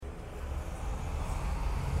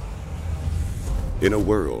In a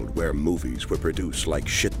world where movies were produced like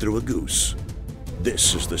shit through a goose,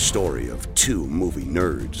 this is the story of two movie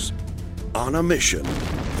nerds on a mission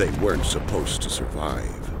they weren't supposed to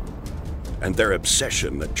survive, and their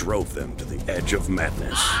obsession that drove them to the edge of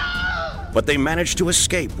madness. But they managed to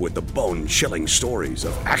escape with the bone-chilling stories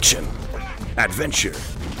of action, adventure,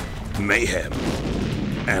 mayhem,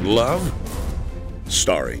 and love,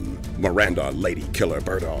 starring Miranda Lady Killer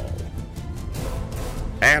Birdall.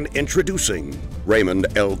 And introducing Raymond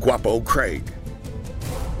El Guapo Craig,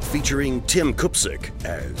 featuring Tim Kupsik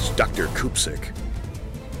as Dr. Kupsik.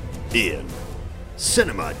 In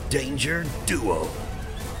Cinema Danger Duo,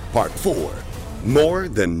 Part 4, More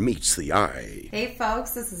Than Meets the Eye. Hey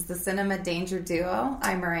folks, this is the Cinema Danger Duo.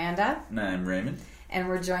 I'm Miranda. And I'm Raymond. And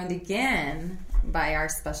we're joined again by our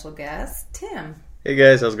special guest, Tim. Hey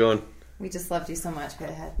guys, how's it going? We just loved you so much, we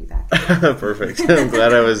had to have you back. Perfect. I'm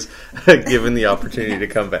glad I was given the opportunity to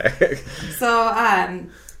come back. So,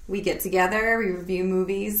 we get together, we review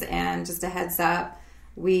movies, and just a heads up,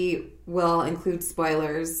 we will include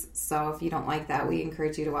spoilers. So if you don't like that, we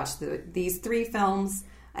encourage you to watch these 3 films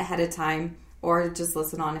ahead of time, or just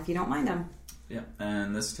listen on if you don't mind them. Yeah,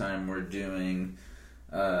 and this time we're doing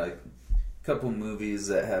a couple movies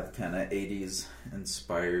that have kind of 80s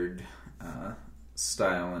inspired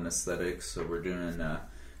style and aesthetics. So we're doing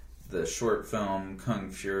the short film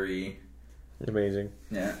Kung Fury. Amazing.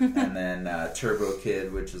 Yeah, and then Turbo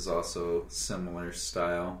Kid, which is also similar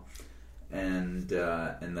style, and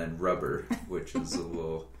then Rubber, which is a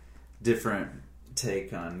little different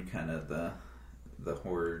take on kind of the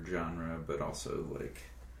horror genre, but also like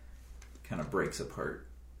kind of breaks apart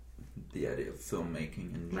the idea of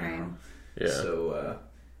filmmaking in general. Right. Yeah. So,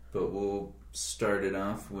 but we'll start it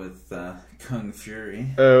off with Kung Fury.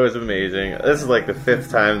 Oh, it was amazing. This is like the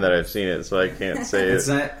 5th time that I've seen it, so I can't say It's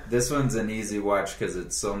it. not. This one's an easy watch because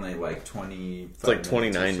it's only like 20. It's like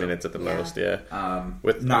 29 minutes at the most, yeah.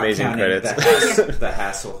 With not amazing credits. The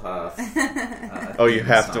Hasselhoff. Oh, you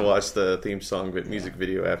have to watch the theme song music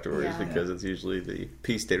video afterwards Yeah. because it's usually the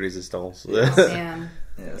piece de resistance. And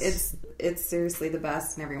Yes. it's seriously the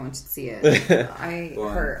best, and everyone should see it. I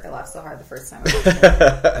laughed so hard the first time I watched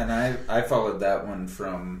it. And I followed that one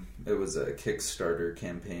from, it was a Kickstarter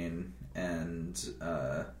campaign, and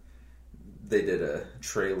they did a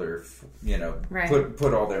trailer, Right.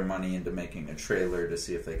 put all their money into making a trailer to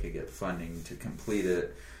see if they could get funding to complete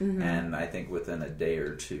it. Mm-hmm. And I think within a day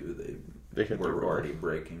or two they were already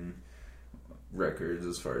breaking records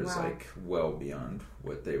as far as well beyond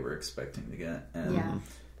what they were expecting to get. And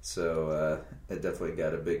so it definitely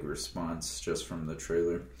got a big response just from the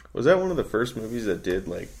trailer. Was that one of the first movies that did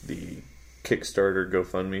like the Kickstarter,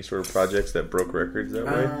 GoFundMe sort of projects that broke records that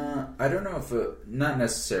way? I don't know if not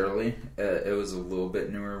necessarily. It was a little bit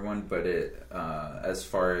newer one, but it as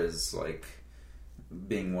far as like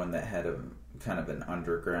being one that had a kind of an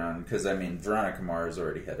underground, because I mean Veronica Mars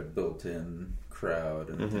already had a built-in crowd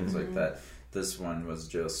and things like that. This one was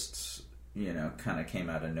just, kind of came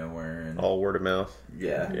out of nowhere. And all word of mouth.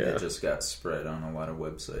 Yeah, it just got spread on a lot of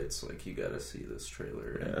websites. Like, you got to see this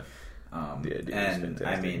trailer. Yeah. The idea is fantastic.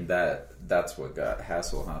 I mean, that's what got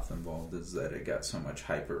Hasselhoff involved, is that it got so much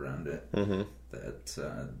hype around it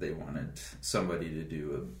that they wanted somebody to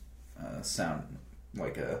do a sound,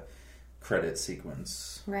 like a credit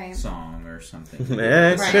sequence song or something.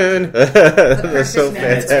 Action! That's so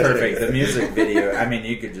fantastic. It's perfect. The music video, I mean,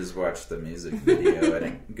 you could just watch the music video and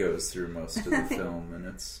it goes through most of the film and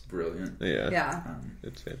it's brilliant. Yeah.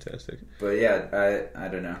 It's fantastic. But yeah, I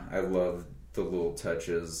don't know. I love the little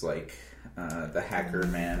touches, like the hacker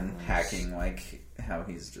man hacking, like how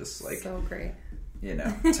he's just like... So great.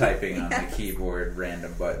 Typing on the keyboard,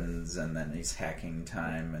 random buttons, and then he's hacking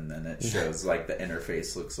time, and then it shows like the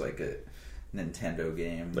interface looks like a Nintendo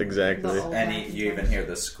game. Exactly. And you even hear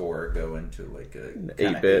the score go into like a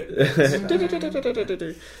 8-bit.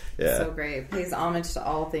 Yeah. So great. It pays homage to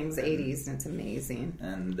all things 80s, and it's amazing.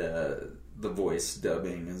 And the voice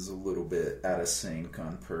dubbing is a little bit out of sync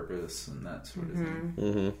on purpose and that sort of thing.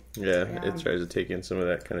 Mm-hmm. Yeah, it tries to take in some of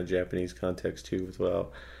that kind of Japanese context too as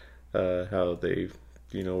well. How they,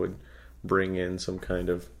 would bring in some kind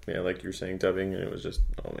of, like you're saying, dubbing, and it was just,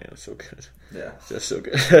 oh man, it's so good. Yeah. It's just so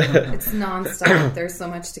good. It's nonstop. There's so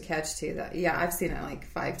much to catch too. That I've seen it like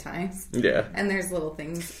 5 times. Yeah. And there's little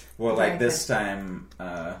things. Well, like this time,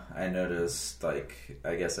 I noticed, like,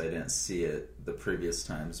 I guess I didn't see it the previous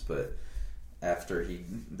times, but after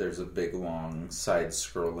there's a big long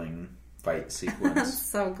side-scrolling fight sequence.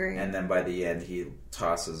 So great. And then by the end, he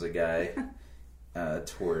tosses a guy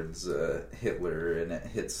towards Hitler, and it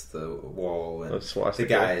hits the wall, and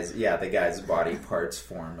swastika. the guy's body parts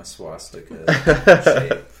form a swastika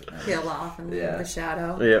shape. Peel off in the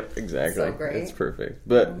shadow. Yep, exactly. So great. It's perfect.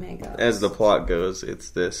 But as the plot goes, it's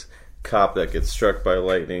this cop that gets struck by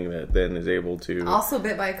lightning that then is able to also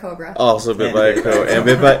bit by a cobra.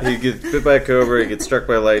 He gets bit by a cobra. He gets struck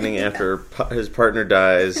by lightning after his partner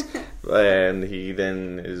dies, and he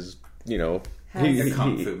then is he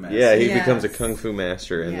kung fu master. Yeah, he becomes a kung fu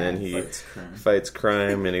master, and then he fights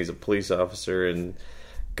crime, and he's a police officer, and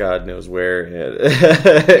God knows where,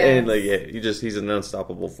 and he's an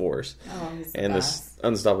unstoppable force, and this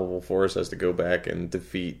unstoppable force has to go back and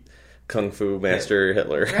defeat Kung Fu Master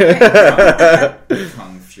Hitler. Kung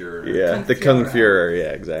Fuhrer. Yeah, the Kung Fuhrer.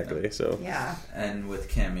 Yeah, exactly. So and with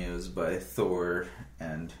cameos by Thor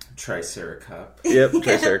and Triceratops. Yep,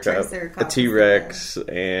 Triceratops. A T-Rex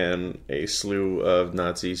and a slew of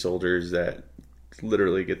Nazi soldiers that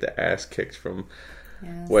literally get the ass kicked from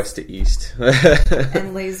west to east.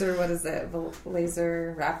 And laser, what is it?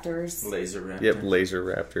 Laser raptors. Yep, laser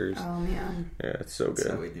raptors. Oh man. Yeah, it's so good. That's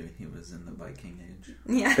how we knew he was in the Viking Age.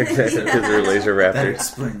 Yeah, because they're laser raptors. That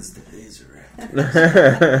explains the laser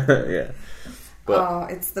raptors. Yeah.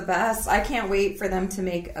 But, it's the best. I can't wait for them to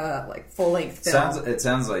make a full length film. It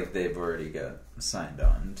sounds like they've already got signed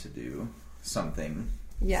on to do something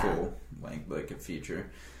full length, like a feature.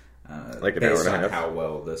 Like an hour and a half. How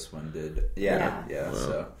well this one did. Yeah. Wow.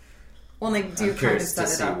 So, they do I'm kind curious of set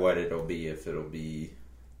to it see up. what it'll be, if it'll be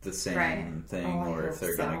the same thing, or if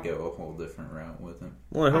they're going to go a whole different route with it.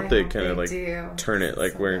 Well, I hope they kind of turn it so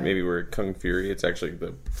where Kung Fury, it's actually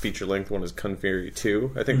the feature length one is Kung Fury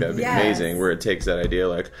 2. I think that'd be amazing, where it takes that idea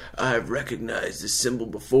like, I've recognized this symbol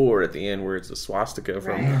before, at the end where it's a swastika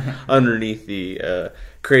from underneath the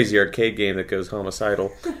crazy arcade game that goes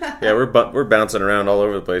homicidal. Yeah, we're bouncing around all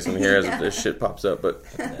over the place in here as this shit pops up, but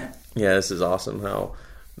this is awesome how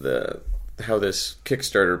this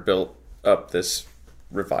Kickstarter built up this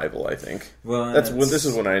revival. I think this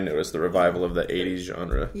is when I noticed the revival of the 80s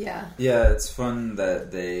genre. Yeah, it's fun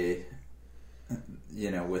that they,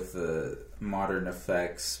 with the modern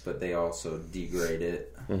effects, but they also degrade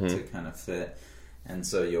it to kind of fit, and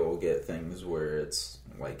so you'll get things where it's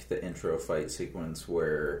like the intro fight sequence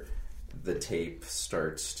where the tape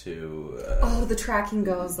starts to the tracking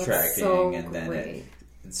goes. That's so and then great.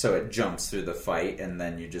 So it jumps through the fight, and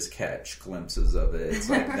then you just catch glimpses of it. It's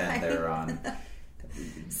like then they're on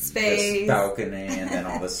space this balcony, and then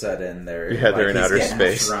all of a sudden they're in outer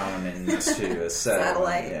space, thrown into a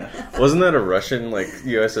satellite. Wasn't that a Russian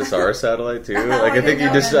USSR satellite too? I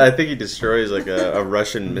think he destroys a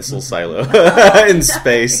Russian missile silo in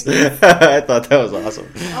space. I thought that was awesome.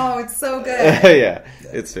 Oh, it's so good. Yeah,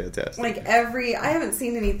 it's fantastic. I haven't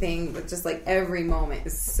seen anything, but just every moment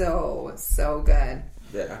is so good.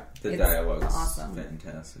 Yeah, the dialogue's awesome.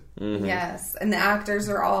 Fantastic. Mm-hmm. Yes, and the actors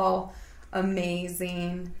are all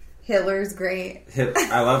amazing. Hitler's great.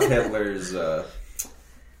 I love Hitler's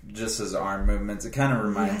just his arm movements. It kind of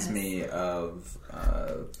reminds me of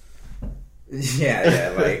he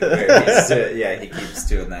keeps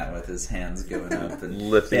doing that with his hands going up and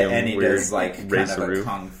lifting and he does kind of a roof.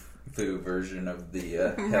 kung fu version of the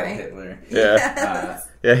Hitler.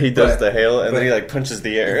 He does the hail and then he punches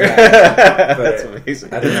the air. That's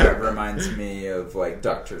amazing. I don't know, it reminds me of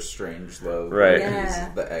Dr. Strangelove, right?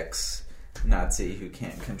 He's the ex-Nazi who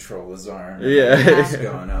can't control his arm. He's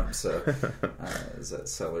going up. So is that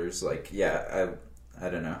Sellers? I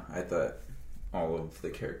don't know. I thought all of the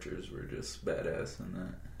characters were just badass in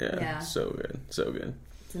that. Yeah. So good. It's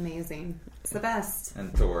amazing. It's the best.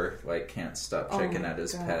 And Thor can't stop checking out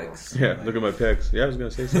his pecs. Yeah, look at my pecs. Yeah, I was gonna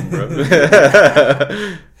say something, bro.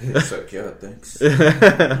 It's thanks.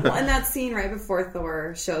 Well, and that scene right before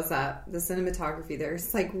Thor shows up, the cinematography there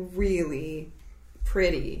is really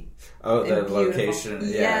pretty. Oh, the location.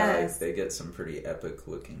 Yes. They get some pretty epic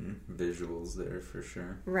looking visuals there for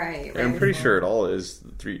sure. Right. I'm pretty sure it all is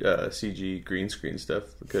CG green screen stuff,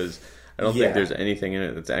 because I don't think there's anything in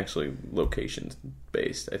it that's actually location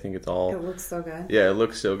based. I think it's all. It looks so good. Yeah, it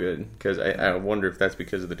looks so good, because I wonder if that's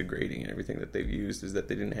because of the degrading and everything that they've used, is that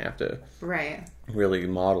they didn't have to really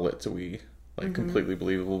model it to be completely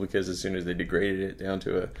believable, because as soon as they degraded it down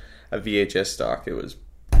to a VHS stock, it was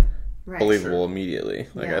believable immediately.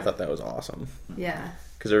 I thought that was awesome. Yeah.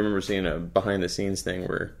 Because I remember seeing a behind the scenes thing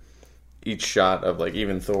where each shot of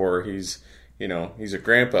even Thor, he's a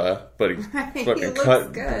grandpa, but he's fucking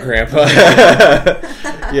cut good. grandpa.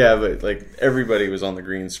 Yeah, but everybody was on the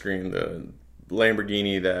green screen. The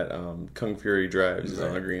Lamborghini that Kung Fury drives is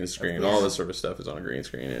on a green screen. All this sort of stuff is on a green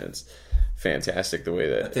screen, and it's fantastic the way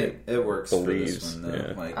that I think it works believes. for this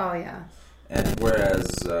one, though. Oh yeah. And whereas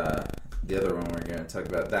the other one we're going to talk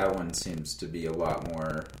about, that one seems to be a lot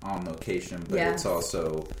more on location, but it's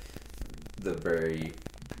also the very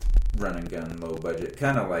run and gun, low budget,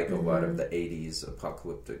 kind of like a lot of the 80s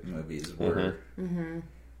apocalyptic movies were.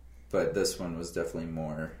 But this one was definitely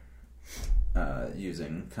more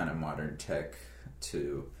using kind of modern tech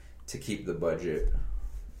to keep the budget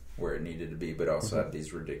where it needed to be, but also have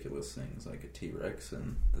these ridiculous things like a T-Rex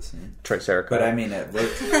in the scene. Triceratops. But I mean, it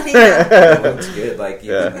looked good. Like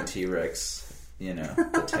even the T-Rex, you know,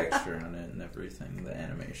 the texture on it and everything. The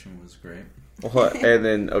animation was great. And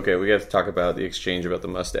then, okay, we have to talk about the exchange about the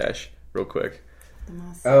mustache real quick.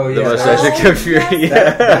 Oh yeah, the mustache at Kung Fury.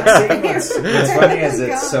 That scene what's funny is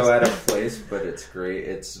it's so out of place, but it's great.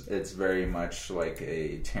 It's very much like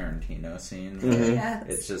a Tarantino scene.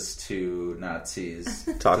 It's just two Nazis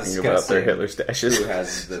talking about their Hitler stashes. Who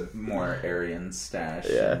has the more Aryan stash?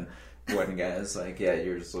 And one guy is like, "Yeah,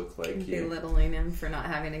 yours look like you." Belittling him for not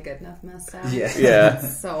having a good enough mustache. Yeah.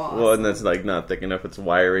 So awesome. Well, and that's like not thick enough. It's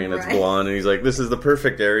wiry and it's blonde, and he's like, "This is the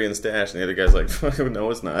perfect Aryan stash," and the other guy's like, "No,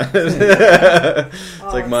 it's not." It's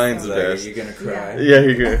like mine's the best. Are you gonna cry? Yeah,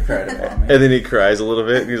 you're gonna cry to mommy. And then he cries a little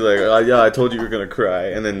bit, and he's like, "Yeah, I told you you were gonna cry."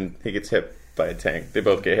 And then he gets hit by a tank. They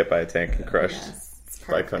both get hit by a tank and crushed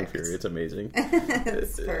by Kung Fury. It's amazing.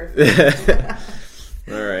 It's perfect.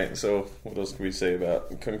 All right, so what else can we say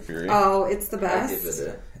about Kung Fury? Oh, it's the best. I give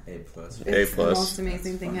it A+. It's the most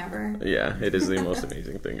amazing thing ever. Yeah, it is the most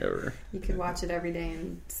amazing thing ever. You could watch it every day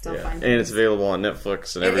and still find it. And it's available on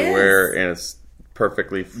Netflix and everywhere, and it's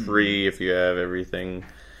perfectly free if you have everything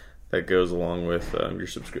that goes along with your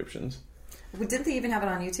subscriptions. Well, didn't they even have it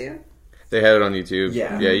on YouTube? They had it on YouTube.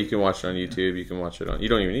 Yeah, you can watch it on YouTube. You can watch it on... You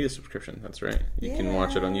don't even need a subscription. That's right. You can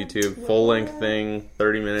watch it on YouTube. Full-length thing,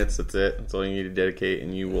 30 minutes, that's it. That's all you need to dedicate,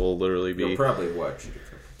 and you will literally be... You'll probably watch it a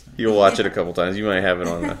couple times. You'll watch it a couple times. You might have it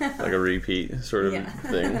on like a repeat sort of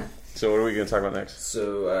thing. So what are we going to talk about next?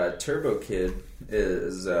 So Turbo Kid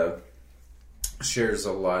is shares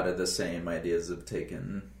a lot of the same ideas of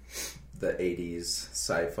taking the 80s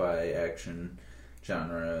sci-fi action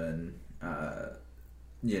genre and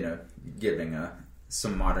giving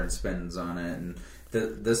some modern spins on it, and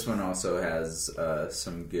this one also has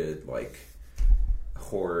some good like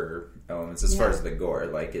horror elements as far as the gore.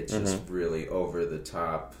 Like it's just really over the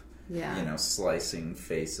top. Yeah, slicing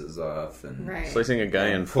faces off and slicing a guy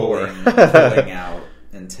in pulling out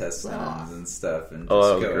intestines and stuff, and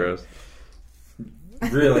just that was gross.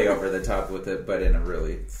 Really over the top with it, but in a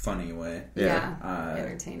really funny way.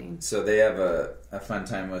 Entertaining. So they have a fun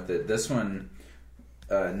time with it. This one,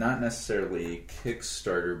 not necessarily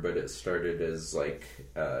Kickstarter, but it started as like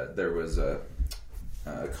there was a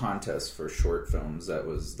contest for short films that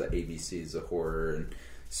was the ABC's of horror, and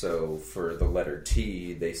so for the letter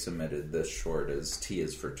T, they submitted this short as T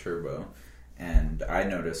is for Turbo, and I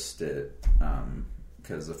noticed it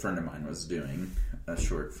because a friend of mine was doing a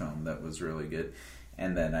short film that was really good.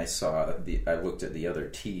 And then I looked at the other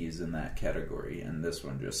T's in that category, and this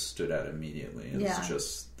one just stood out immediately. It was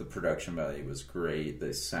just, the production value was great, the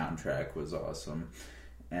soundtrack was awesome,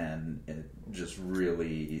 and it just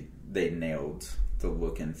really, they nailed the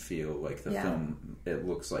look and feel. Like the film, it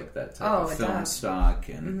looks like that type of film stock,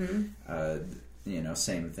 and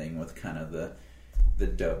same thing with kind of the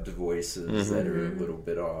dubbed voices that are a little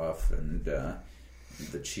bit off, and the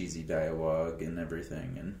cheesy dialogue and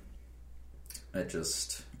everything, and it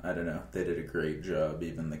just, I don't know, they did a great job.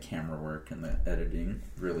 Even the camera work and the editing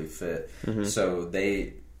really fit. So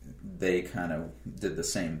they kind of did the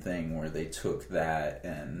same thing where they took that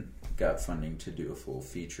and got funding to do a full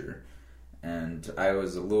feature. And I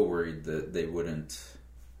was a little worried that they wouldn't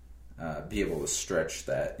be able to stretch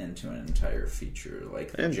that into an entire feature.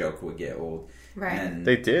 Like the joke would get old. Right. And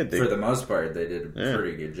they did. For the most part, they did a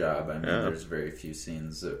pretty good job. I mean, there's very few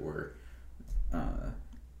scenes that were...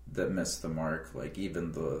 that missed the mark. Like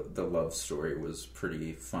even the love story was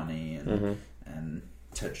pretty funny and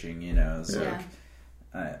touching. It was like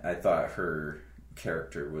I thought her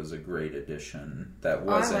character was a great addition that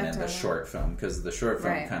wasn't in the short film, because the short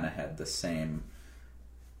film kind of had the same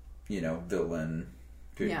villain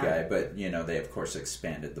good guy, but they of course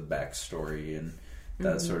expanded the backstory and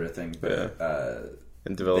that sort of thing, but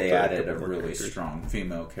and developed they added a really strong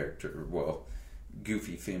female character,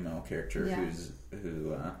 goofy female character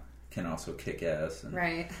who can also kick ass, and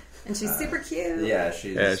and she's super cute.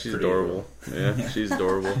 She's adorable. Yeah, she's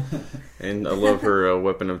adorable, and I love her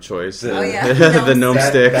weapon of choice. The gnome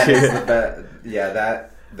stick.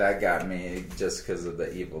 That got me just because of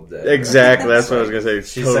the Evil Dead. Exactly, that's what I was gonna say.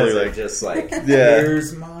 She totally says it just like, yeah.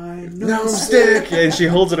 here's my no stick, and she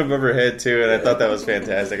holds it above her head too, and I thought that was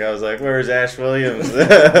fantastic. I was like, "Where's Ash Williams?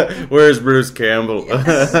 Where's Bruce Campbell?"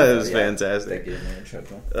 Yes. It was That fantastic. gave me a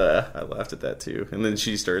chuckle. I laughed at that too, and then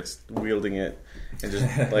she starts wielding it and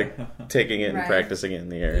just like taking it and Right. practicing it in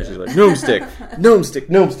the air. And she's like, "Gnome stick, gnome stick,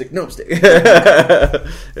 gnome stick, gnome stick."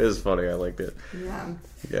 It was funny. I liked it. Yeah.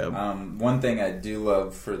 Yeah. One thing I do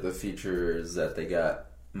love for the feature is that they got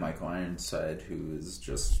Michael Ironside, who is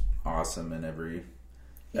just awesome in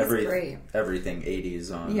He's great. everything 80s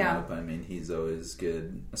on Yeah. up. I mean, he's always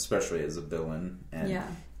good, especially as a villain. And Yeah.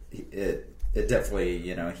 it definitely,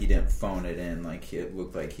 he didn't phone it in. Like, it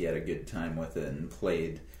looked like he had a good time with it and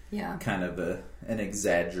played Yeah. kind of an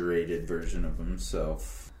exaggerated version of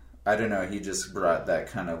himself. I don't know, he just brought that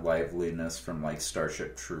kind of liveliness from like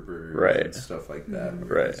Starship Troopers Right. and stuff like that. Mm-hmm.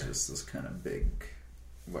 where Right. He's just this kind of big,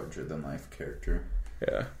 larger than life character.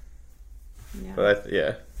 Yeah. Yeah. But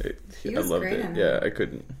He I was loved great it. in Yeah, it. I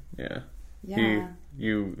couldn't. Yeah. Yeah.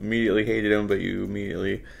 You immediately hated him, but you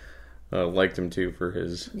immediately liked him too for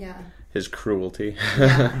his cruelty.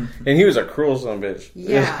 Yeah. And he was a cruel son of a bitch.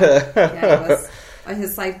 Yeah. Yeah, it was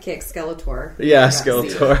his sidekick, Skeletor. Yeah, We got to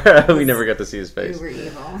see Skeletor. We never got to see his it. face. Uber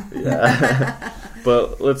evil. Yeah.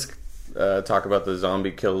 But let's talk about the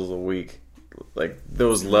zombie kills a week. Like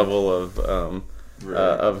those level of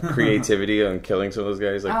creativity on killing some of those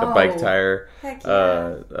guys, like the bike tire, Heck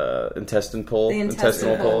yeah. intestine pull, The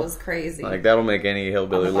intestinal pull was crazy. Like that'll make any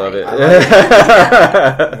hillbilly On the love it.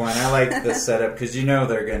 bike. One, I like the setup because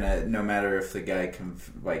they're gonna, no matter if the guy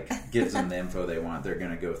gives them the info they want, they're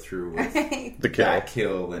gonna go through with The kill. that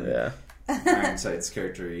kill. And Yeah. Ironside's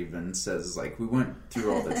character even says like, we went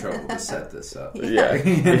through all the trouble to set this up. Yeah.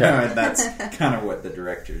 And that's kind of what the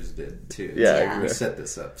directors did too. Yeah, Like, exactly. we set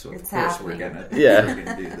this up, so It's of course happening. we're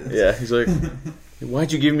gonna do this. Yeah, he's like,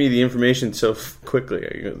 why'd you give me the information so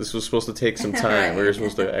quickly? This was supposed to take some time. We were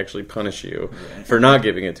supposed to actually punish you for not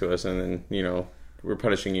giving it to us, and then we're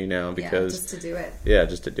punishing you now because just to do it.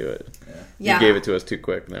 Just to do it. Yeah. You gave it to us too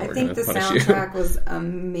quick. Now I we're think going the to punish soundtrack was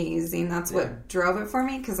amazing. That's what drove it for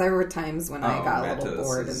me because there were times when I got a little Lamentos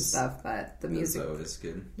bored and is- stuff, but the It's music. always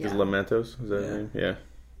good. you. Yeah. Is Lamentos? Is that Yeah. his name? Yeah.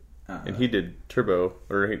 Uh-huh. And he did Turbo,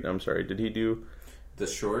 I'm sorry, did he do? The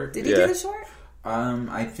short. Did he Yeah. do the short?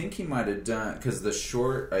 I think he might have done, because the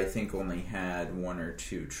short I think only had one or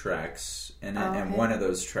two tracks in it, and okay. one of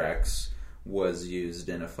those tracks was used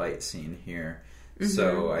in a fight scene here. Mm-hmm.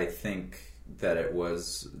 So I think that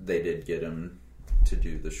they did get him to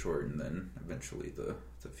do the short and then eventually the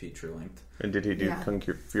feature length. And did he do Yeah. Kung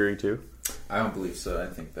Fury too? I don't believe so. I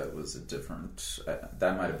think that was a different.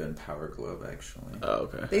 That might have been Power Glove actually. Oh,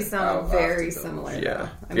 okay. They sound I'll have very to double similar. check. Yeah. Though.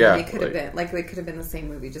 I mean, Yeah, they could have been they could have been the same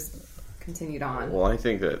movie, just continued on. Well, I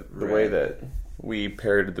think that the way that we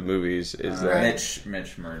paired the movies is that...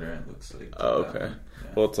 Mitch Murder, it looks like. Oh, that okay. one. Yeah.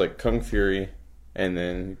 Well, it's like Kung Fury, and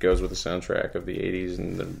then goes with the soundtrack of the 80s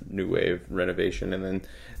and the new wave renovation, and then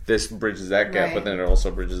this bridges that gap, Right. but then it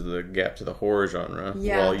also bridges the gap to the horror genre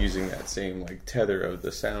Yeah. while using that same like tether of the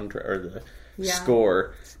soundtrack or the Yeah.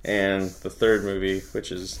 score. And the third movie,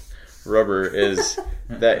 which is Rubber, is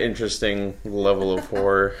that interesting level of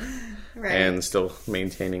horror. Right. And still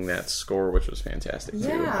maintaining that score, which was fantastic too.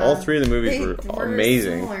 Yeah. All three of the movies They were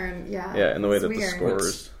amazing. similar and- yeah, And the way it's that the weird.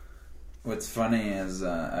 scores. What's funny is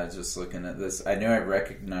I was just looking at this. I knew I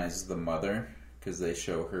recognized the mother because they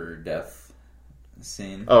show her death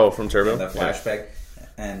scene. Oh, from Turbo? in the Yeah. flashback,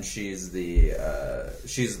 and she's the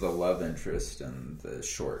love interest in the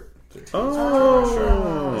short. The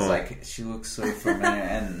Oh. It's like she looks so familiar,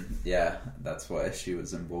 and yeah, that's why she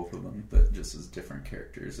was in both of them, but just as different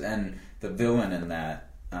characters. And the villain in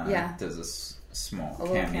that does a small A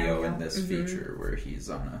little cameo in cameo. this feature where he's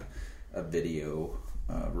on a video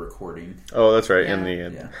recording. Oh, that's right. Yeah. In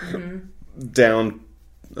the Yeah. down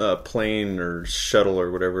plane or shuttle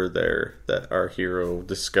or whatever there, that our hero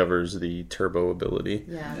discovers the turbo ability.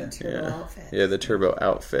 Yeah, the turbo outfit. Yeah, the turbo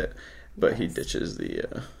outfit. But he Yes. ditches the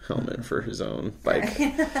helmet for his own bike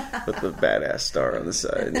with the badass star on the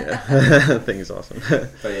side. Yeah, that thing is awesome.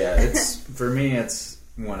 But yeah, for me, it's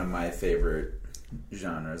one of my favorite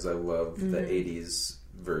genres. I love the 80s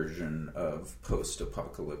version of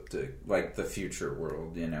post-apocalyptic, like the future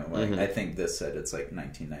world, I think this said it's like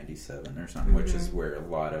 1997 or something, which is where a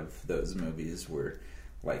lot of those movies were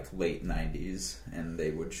like late 90s, and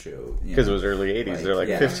they would show, Because it was early 80s. They're like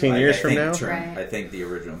 15 years from now? Right. I think the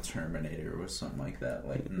original Terminator was something like that,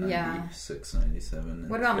 like Yeah. 96, 97.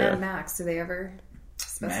 What about Yeah. Mad Max? Do they ever?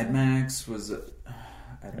 Mad Max was...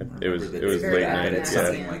 I don't remember It was the late date, but 90s, it's yeah.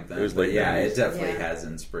 something like that. It was But late yeah, 90s. it definitely Yeah. has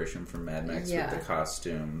inspiration from Mad Max Yeah. with the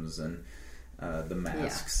costumes and the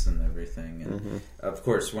masks and everything. And of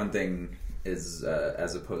course, one thing is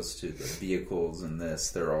as opposed to the vehicles in this,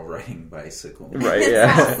 they're all riding bicycles. Right,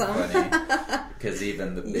 yeah. Awesome. Because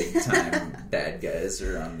even the big time bad guys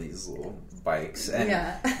are on these little bikes, and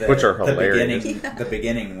which are hilarious. The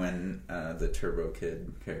beginning when the Turbo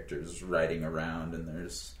Kid character's riding around, and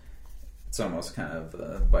it's almost kind of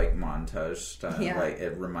a bike montage style. Like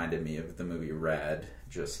it reminded me of the movie Rad.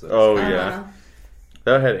 Just those. Yeah,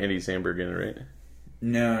 that had Andy Samberg in it, right?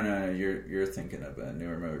 No, you're thinking of a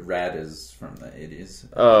newer movie. Rad is from the 80s.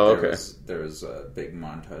 Oh, okay. There was a big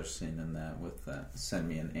montage scene in that with that "Send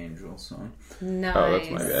Me an Angel" song. Nice. Oh, that's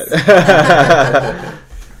my bad.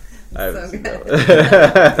 I haven't seen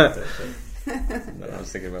that. No, I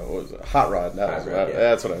was thinking about what was it? Hot Rod. That's what I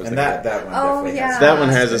was thinking. And that one definitely has that one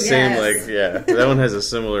has the same that one has a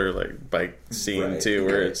similar like bike scene too,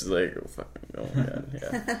 where it's like oh my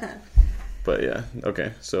god, But yeah,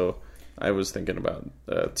 okay. So I was thinking about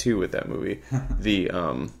two with that movie. The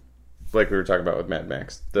like we were talking about with Mad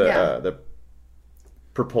Max, the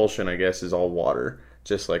propulsion, I guess, is all water,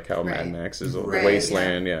 just like how Mad Max is a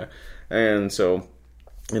wasteland. Yeah, and so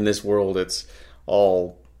in this world, it's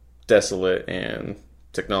all desolate and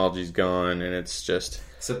technology's gone, and it's just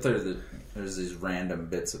except there's these random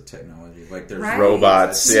bits of technology, like there's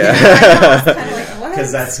robots.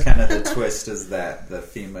 Because that's kind of the twist, is that the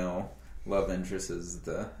female love interest is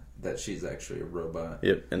that she's actually a robot.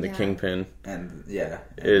 Yep, and the Kingpin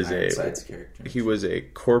is Ironside's character. He was a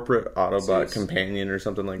corporate Autobot companion or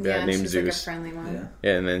something like that, named Zeus. Like a friendly one.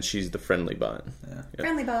 Yeah, and then she's the friendly bot. Yeah.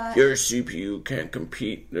 Friendly bot. Your CPU can't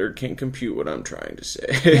compute what I'm trying to say.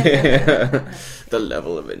 The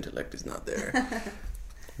level of intellect is not there.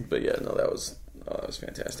 But yeah, no, that was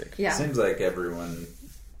fantastic. Yeah, seems like everyone,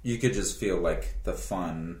 you could just feel like the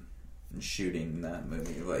fun shooting that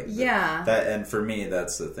movie, like that. And for me,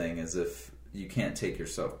 that's the thing, is if you can't take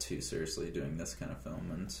yourself too seriously doing this kind of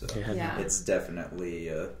film, and so it's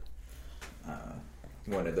definitely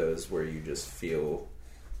one of those where you just feel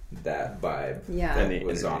that vibe that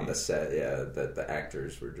was on the set. That the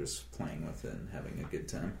actors were just playing with it and having a good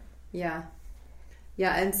time. Yeah,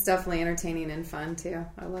 and it's definitely entertaining and fun too.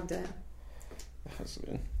 I loved it. That's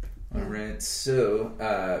good. All right, so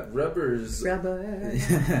Rubber.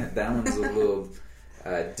 That one's a little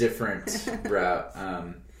different route.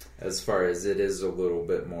 As far as it is a little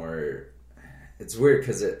bit more. It's weird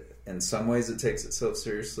because in some ways it takes itself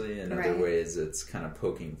seriously, in other ways it's kind of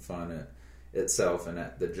poking fun at itself and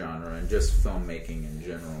at the genre and just filmmaking in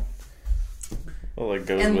general. Well, it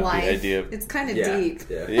goes with the idea of it's kind of deep.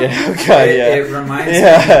 It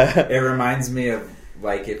reminds me of,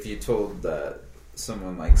 like, if you told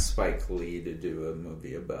someone like Spike Lee to do a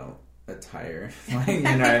movie about a tire, like, you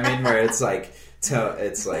know what I mean, where it's like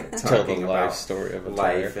talking about life story of a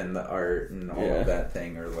life tire. And the art and all of that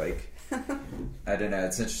thing, or like I don't know,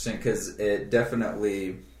 it's interesting because it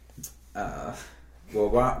definitely why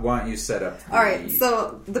don't you set up all right,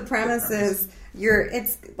 so the premise is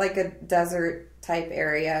it's like a desert type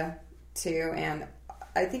area too, and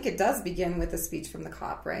I think it does begin with a speech from the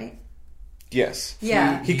cop, right? Yes.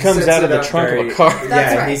 Yeah. He comes out of the trunk of a car.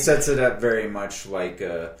 That's right. He sets it up very much like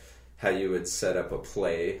how you would set up a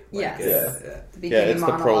play. Like the beginning it's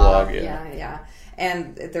monologue. the prologue. Yeah.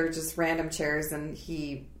 And they're just random chairs, and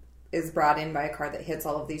he is brought in by a car that hits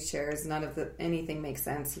all of these chairs. Anything makes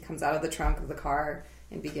sense. He comes out of the trunk of the car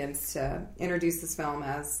and begins to introduce this film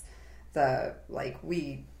as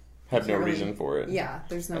we have no reason for it. Yeah,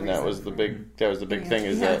 there's no reason. And that was the big thing,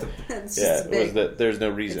 is that it was that there's no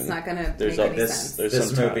reason. It's not going to make any sense.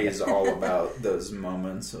 This movie is all about those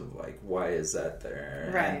moments of like, why is that there?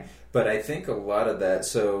 Right. But I think a lot of that,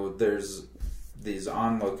 so there's these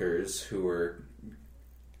onlookers who are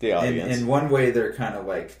the audience. In one way, they're kind of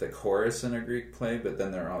like the chorus in a Greek play, but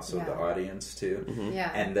then they're also the audience too. Mm-hmm. Yeah.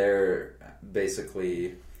 And they're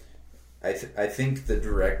basically, I think the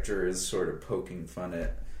director is sort of poking fun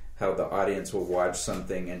at how the audience will watch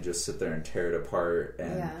something and just sit there and tear it apart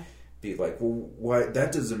and be like, well, why,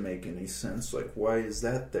 that doesn't make any sense. Like, why is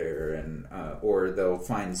that there? And or they'll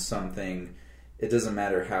find something. It doesn't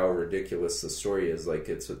matter how ridiculous the story is. Like,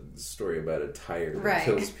 it's a story about a tire that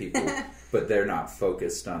kills people, but they're not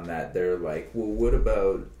focused on that. They're like, well, what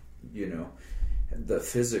about, the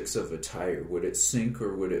physics of a tire? Would it sink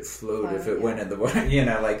or would it float if it went in the water?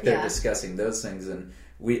 Like they're discussing those things. And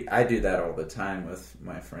I do that all the time with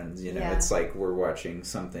my friends. It's like we're watching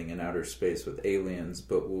something in outer space with aliens,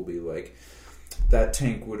 but we'll be like, that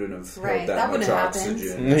tank wouldn't have held that much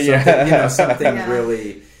oxygen. Something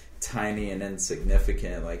really tiny and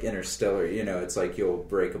insignificant, like Interstellar. It's like you'll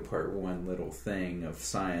break apart one little thing of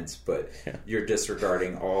science, but you're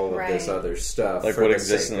disregarding all of this other stuff. Like what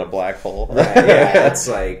exists in a black hole. Right, it's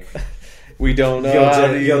like, we don't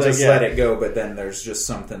know. You'll just let it go, but then there's just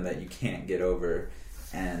something that you can't get over.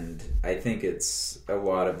 And I think it's a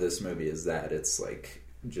lot of this movie is that it's like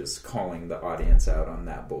just calling the audience out on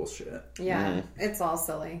that bullshit. Yeah, it's all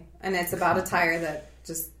silly, and it's about a tire that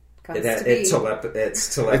just comes to be. It's telepathy.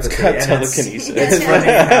 It's got telekinesis. It's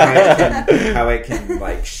funny how it can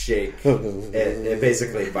like shake. It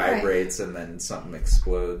basically vibrates, and then something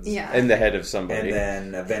explodes. Yeah, in the head of somebody,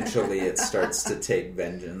 and then eventually it starts to take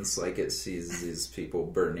vengeance. Like it sees these people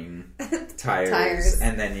burning tires,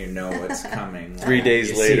 and then you know what's coming. 3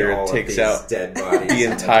 days later, it takes out dead bodies the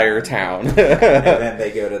entire town. And then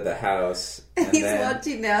they go to the house. And he's then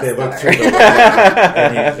watching NASCAR. They look through the window,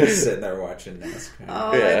 and he's just sitting there watching NASCAR.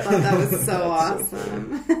 Oh, yeah. I thought that was so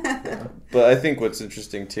awesome. But I think what's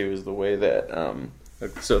interesting too is the way that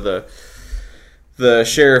so the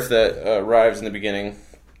sheriff that arrives in the beginning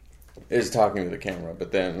is talking to the camera,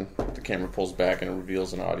 but then the camera pulls back and it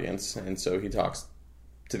reveals an audience, and so he talks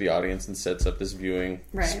to the audience and sets up this viewing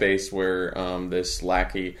space where this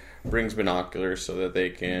lackey brings binoculars so that they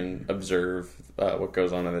can observe what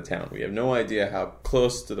goes on in the town. We have no idea how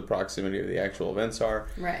close to the proximity of the actual events are,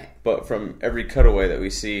 right? But from every cutaway that we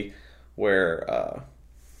see where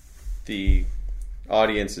the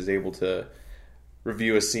audience is able to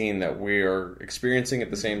review a scene that we are experiencing at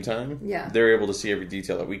the same time, they're able to see every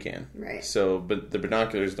detail that we can. Right. So, but the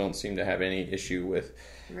binoculars don't seem to have any issue with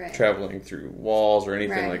traveling through walls or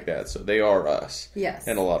anything like that. So they are us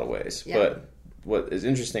in a lot of ways. Yeah. But what is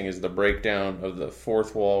interesting is the breakdown of the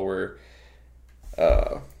fourth wall where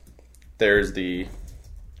there's the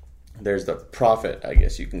prophet, I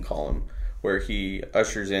guess you can call him, where he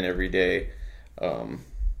ushers in every day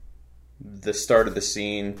the start of the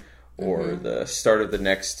scene or the start of the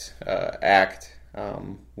next act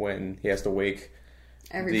when he has to wake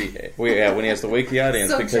when he has to wake the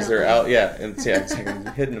audience because they're out, and it's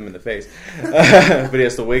like hitting them in the face. But he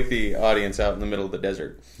has to wake the audience out in the middle of the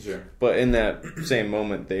desert. Sure. But in that same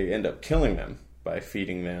moment, they end up killing them by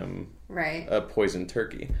feeding them a poisoned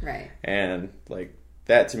turkey. Right. And like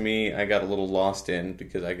that to me, I got a little lost in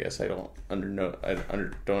because I guess I don't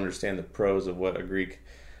understand the pros of what a Greek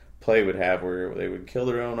play would have where they would kill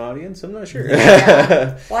their own audience. I'm not sure.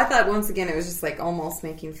 Well, I thought once again it was just like almost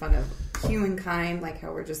making fun of humankind, like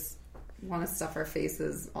how we're just want to stuff our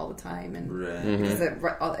faces all the time, and because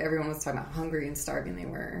everyone was talking about how hungry and starving they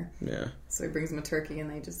were. Yeah. So he brings them a turkey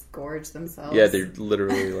and they just gorge themselves. Yeah, they're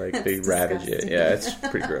literally like they ravage it. Yeah, it's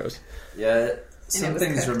pretty gross. Yeah, some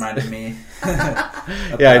things reminded me. Yeah,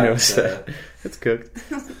 I noticed that. It's cooked.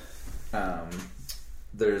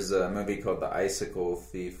 There's a movie called The Icicle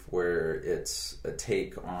Thief where it's a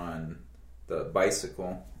take on the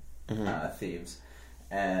bicycle thieves,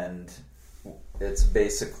 and it's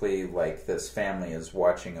basically like this family is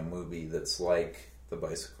watching a movie that's like The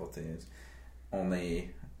Bicycle Thieves,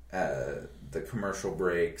 only the commercial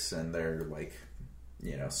breaks and they're like,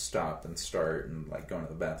 stop and start and like going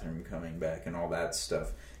to the bathroom, coming back, and all that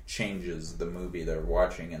stuff changes the movie they're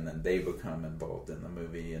watching, and then they become involved in the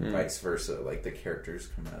movie, and vice versa. Like the characters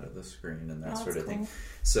come out of the screen and that sort of thing.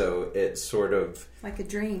 So it's sort of like a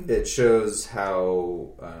dream. It shows how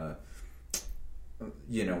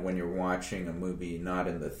when you're watching a movie not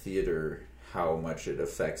in the theater, how much it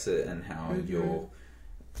affects it, and how you'll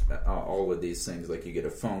all of these things, like you get a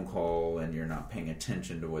phone call and you're not paying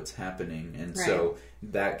attention to what's happening, and so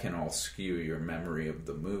that can all skew your memory of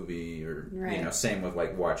the movie, or same with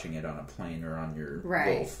like watching it on a plane or on your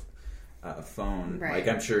little phone. Like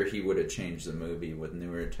I'm sure he would have changed the movie with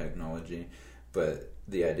newer technology, but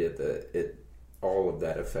the idea that all of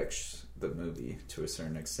that affects the movie to a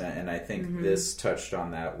certain extent, and I think this touched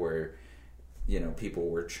on that where people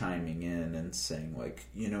were chiming in and saying like,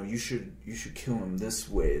 you should kill him this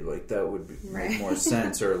way, like that would make more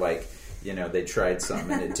sense, or like they tried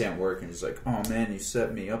something and it didn't work, and he's like, oh man, you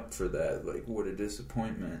set me up for that, like what a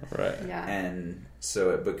disappointment. And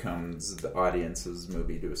so it becomes the audience's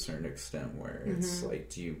movie to a certain extent where it's like,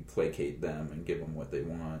 do you placate them and give them what they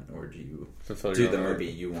want, or do you do the movie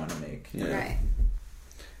you want to make?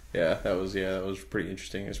 Yeah, that was pretty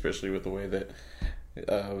interesting, especially with the way that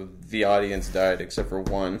the audience died except for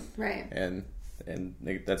one, and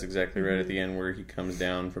that's exactly right at the end where he comes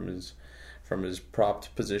down from his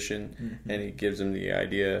propped position and he gives him the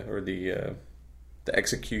idea or the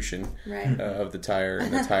execution of the tire,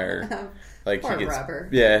 and the tire like poor he gets Rubber.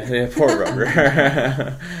 Poor Rubber.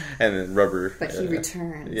 And then Rubber, but he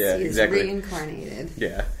returns. He is reincarnated.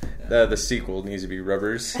 The sequel needs to be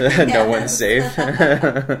Rubbers. No one's safe.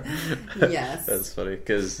 Yes. That's funny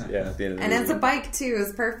because at the end of the and movie, it's a bike too. It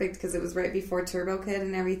was perfect because it was right before Turbo Kid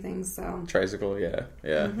and everything. So tricycle, it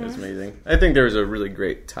was amazing. I think there was a really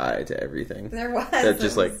great tie to everything. there was That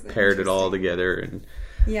just like paired it all together and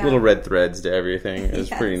little red threads to everything. It was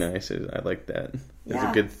pretty nice. I like that. It was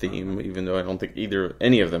a good theme, even though I don't think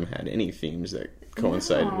any of them had any themes that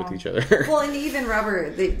coincided with each other. Well, and even Rubber,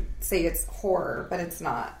 they say it's horror, but it's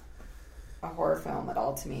not a horror film at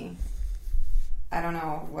all to me. I don't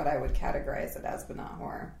know what I would categorize it as, but not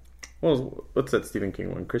horror. Well, what's that Stephen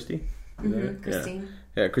King one? Christie? Christine.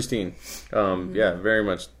 Yeah, Christine. Yeah, very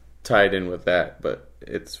much tied in with that, but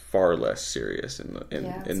it's far less serious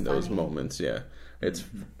in those moments. Yeah, it's a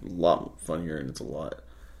lot funnier and it's a lot.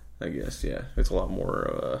 I guess it's a lot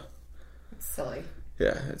more. It's silly.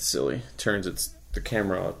 Yeah, it's silly. Turns the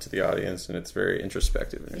camera out to the audience, and it's very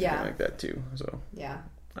introspective and everything like that too. So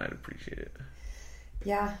I'd appreciate it.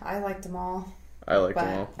 Yeah, I liked them all. I liked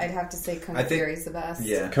them all. I'd have to say Kung Fury's the best.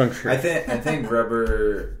 Yeah, Kung Fury. I think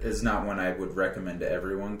Rubber is not one I would recommend to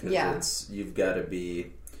everyone because you've got to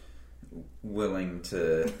be willing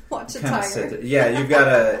to watch a tiger. You've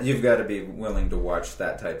got to be willing to watch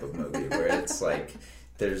that type of movie where it's like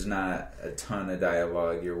there's not a ton of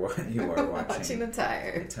dialogue. You are watching a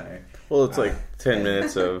tire. Well, it's like 10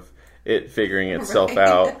 minutes of it figuring itself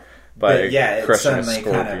out by crushing a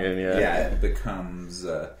scorpion. It becomes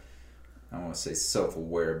I don't want to say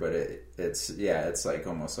self-aware, but it's like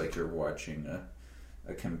almost like you're watching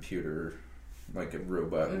a computer, like a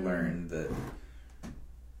robot learn that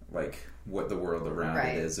like what the world around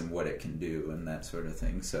it is and what it can do and that sort of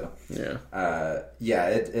thing. So it'd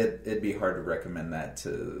be hard to recommend that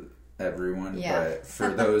to everyone, but for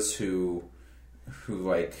those who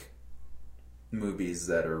like movies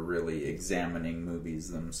that are really examining movies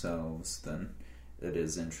themselves, then it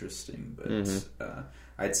is interesting. But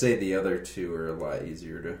I'd say the other two are a lot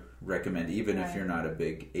easier to recommend, even if you're not a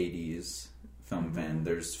big 80s film fan.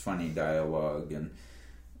 There's funny dialogue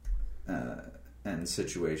and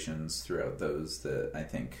situations throughout those that I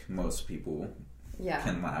think most people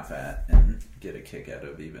can laugh at and get a kick out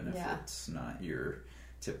of, even if it's not your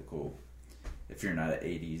typical, if you're not an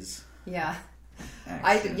 80s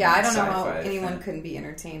I don't know how anyone couldn't be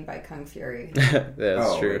entertained by Kung Fury.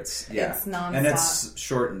 That's true. It's nonstop. And it's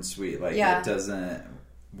short and sweet. Like it doesn't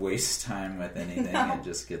waste time with anything. No. It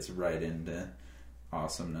just gets right into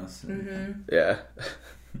awesomeness. Yeah,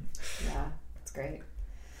 it's great.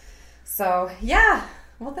 So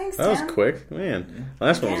well, thanks, That Tim. was quick, man.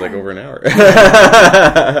 Last one was like over an hour.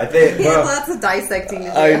 I think we had lots of dissecting to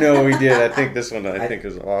do. I know we did. I think this one I think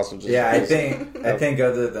is awesome. I think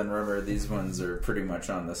other than Rubber, these ones are pretty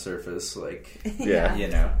much on the surface. Like there's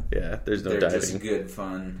no they're diving. just good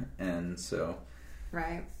fun, and so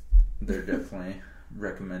they're definitely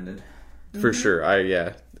recommended for sure.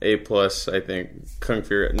 A+. I think Kung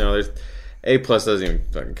Fury. No, there's A+ doesn't even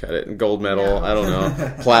fucking cut it. Gold medal. No. I don't know.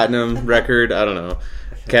 Platinum record. I don't know.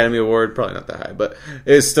 Academy Award, probably not that high, but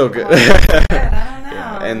it's still good. I don't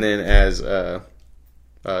know. And then as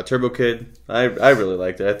Turbo Kid, I really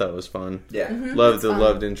liked it. I thought it was fun. Yeah, loved the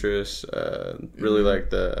love interest. Really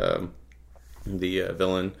liked the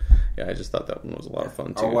villain. Yeah, I just thought that one was a lot of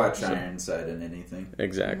fun too. I'll watch Ironside in anything.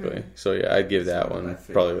 Exactly. So I'd give that one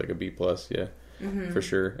probably like a B+. Yeah, for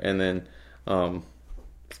sure. And then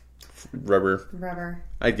Rubber.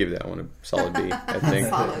 I'd give that one a solid B, I think.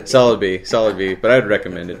 Solid B. But I'd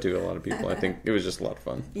recommend it to a lot of people. I think it was just a lot of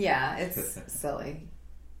fun. Yeah, it's silly.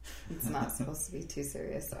 It's not supposed to be too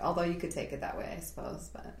serious. Although you could take it that way, I suppose.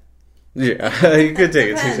 But yeah, you could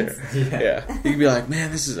take it too serious. Yeah. You could be like,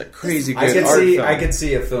 man, this is a crazy good art film. I could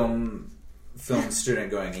see a film student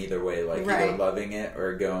going either way, like either loving it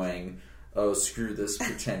or going, oh, screw this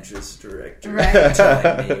pretentious director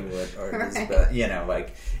telling me what art is about.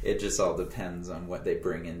 Like it just all depends on what they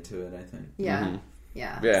bring into it, I think. Yeah.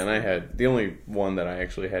 Yeah, and I had the only one that I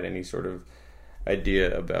actually had any sort of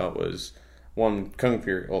idea about was one Kung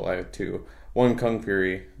Fury. Well, I have two. One Kung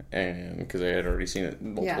Fury, and because I had already seen it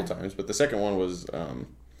multiple times, but the second one was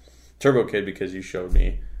Turbo Kid because you showed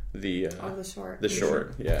me the short. The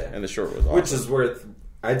short, and the short was awesome. Which is worth.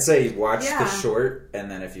 I'd say watch the short,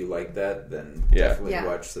 and then if you like that, then definitely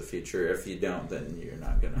watch the feature. If you don't, then you're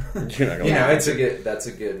not gonna. That's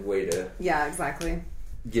a good way to. Yeah, exactly.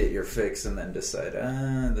 Get your fix and then decide,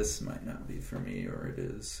 this might not be for me, or it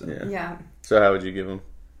is. So. Yeah. So how would you give them?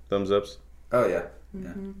 Thumbs ups? Oh yeah.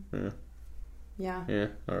 Mm-hmm. Yeah. Yeah.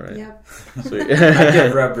 All right. Yep. Sweet. I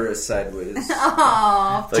give Rubber a sideways.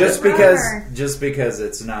 Oh, just because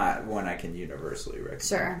it's not one I can universally recommend.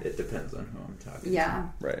 Sure. It depends on who I'm talking Yeah.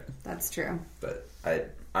 to. Right. That's true. But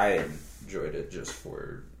I enjoyed it just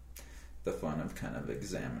for the fun of kind of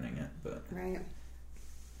examining it. But Right.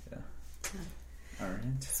 yeah. All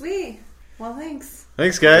right. Sweet. Well, thanks.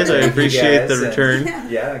 Thanks, guys. I Thank you appreciate the guys, return.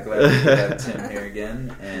 Yeah, glad we could have Tim here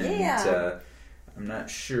again. And Yeah. I'm not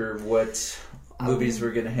sure what movies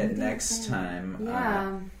we're gonna hit next time.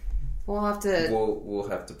 Yeah. We'll have to. We'll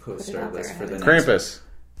have to post put it our out there list for the ahead next.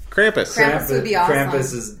 Krampus would be awesome.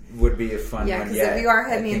 Krampus would be a fun Yeah, one. because Yeah, if you are I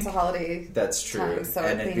heading think into holiday, that's true, time, so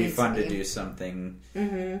and they it'd be need fun to to be- do something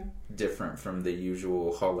Mm-hmm. different from the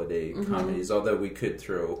usual holiday comedies. Although we could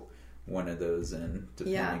throw one of those in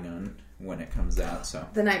depending on when it comes out. So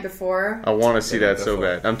the night before. I want to see that so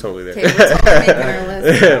bad. I'm totally there. Okay, we're totally making our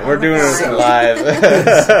list. We're doing it it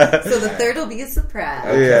live. So the third will be a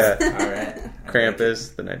surprise. Yeah. all right,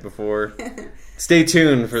 Krampus the night before. Stay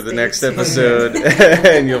tuned for the Stay next tuned. episode,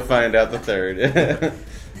 and you'll find out the third.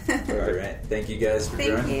 All right. Thank you guys for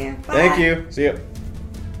joining. Thank you. Bye. Thank you. See ya.